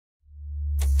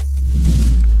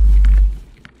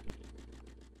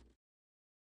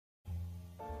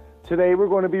Today we're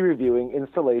going to be reviewing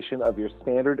installation of your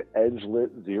standard edge-lit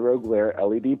zero-glare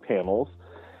LED panels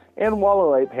and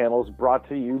WalaLight panels brought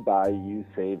to you by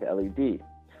USave LED.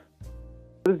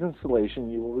 For this installation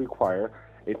you will require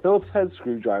a Phillips head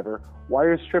screwdriver,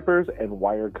 wire strippers, and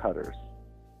wire cutters.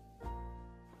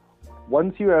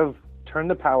 Once you have turned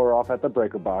the power off at the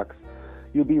breaker box,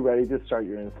 you'll be ready to start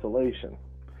your installation.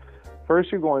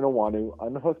 First, you're going to want to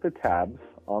unhook the tabs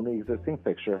on the existing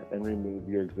fixture and remove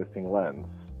your existing lens.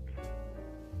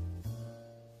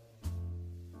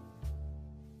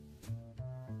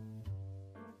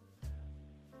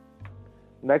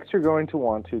 Next, you're going to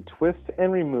want to twist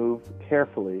and remove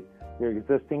carefully your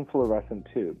existing fluorescent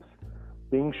tubes,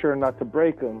 being sure not to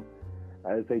break them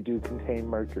as they do contain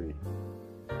mercury.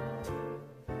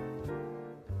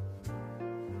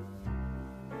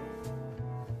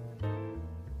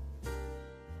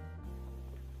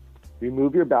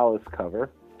 Remove your ballast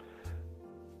cover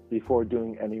before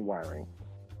doing any wiring.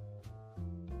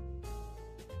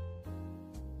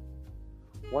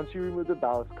 Once you remove the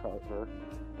ballast cover,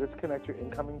 disconnect your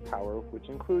incoming power, which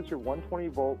includes your 120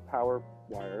 volt power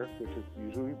wire, which is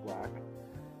usually black,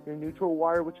 your neutral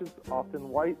wire, which is often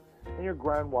white, and your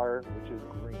ground wire, which is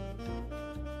green.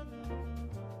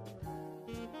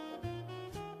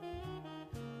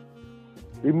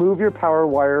 Remove your power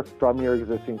wire from your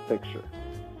existing fixture.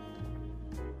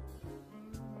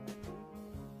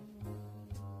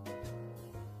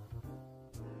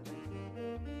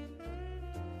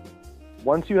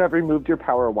 Once you have removed your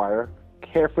power wire,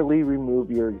 carefully remove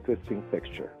your existing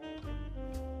fixture.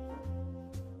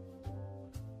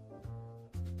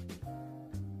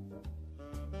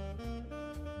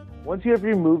 Once you have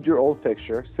removed your old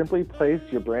fixture, simply place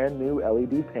your brand new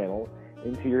LED panel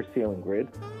into your ceiling grid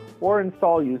or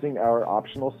install using our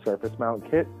optional surface mount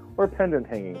kit or pendant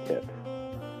hanging kit.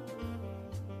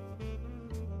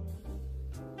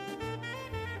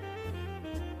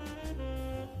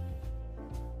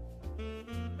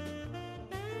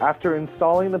 After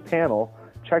installing the panel,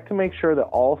 check to make sure that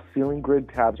all ceiling grid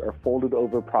tabs are folded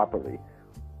over properly.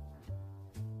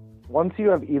 Once you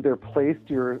have either placed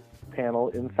your panel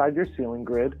inside your ceiling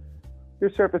grid, your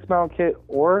surface mount kit,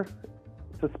 or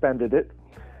suspended it,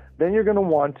 then you're going to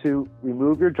want to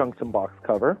remove your junction box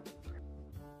cover.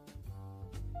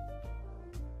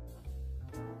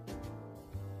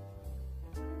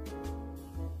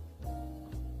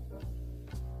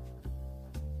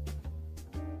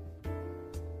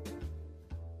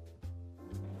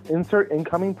 Insert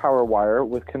incoming power wire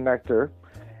with connector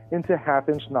into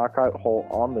half-inch knockout hole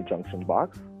on the junction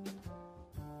box.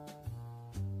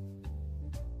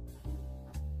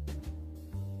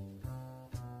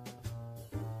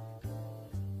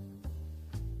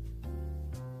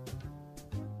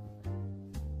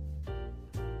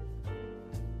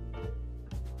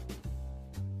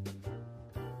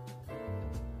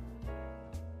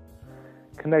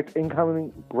 Connect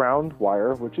incoming ground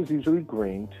wire, which is usually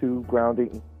green, to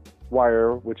grounding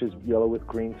wire, which is yellow with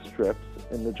green strips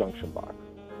in the junction box.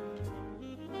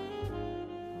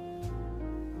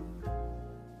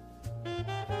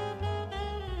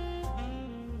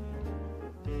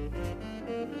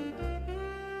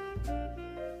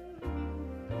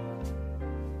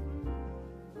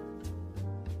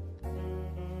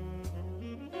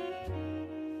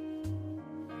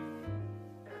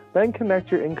 Then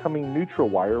connect your incoming neutral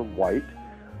wire, white,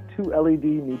 to LED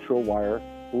neutral wire,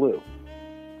 blue.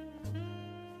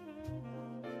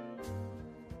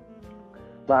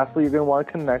 Lastly, you're going to want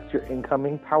to connect your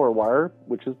incoming power wire,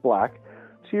 which is black,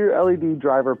 to your LED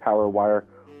driver power wire,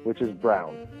 which is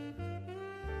brown,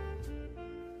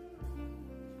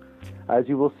 as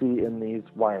you will see in these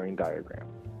wiring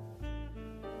diagrams.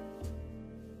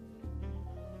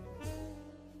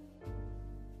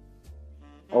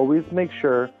 Always make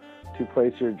sure to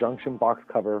place your junction box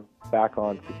cover back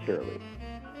on securely.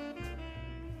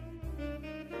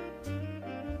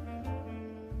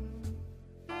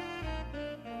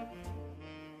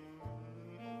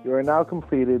 You are now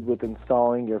completed with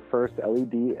installing your first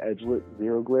LED edge-lit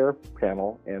zero-glare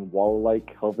panel and WalaLight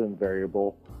Kelvin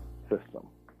variable system.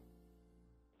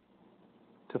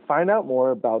 To find out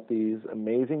more about these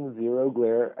amazing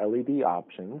zero-glare LED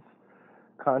options,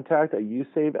 contact a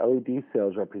USave LED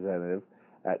sales representative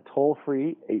at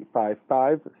toll-free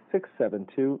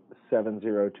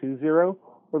 855-672-7020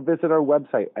 or visit our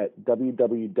website at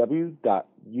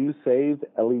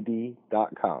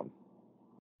www.usaveled.com.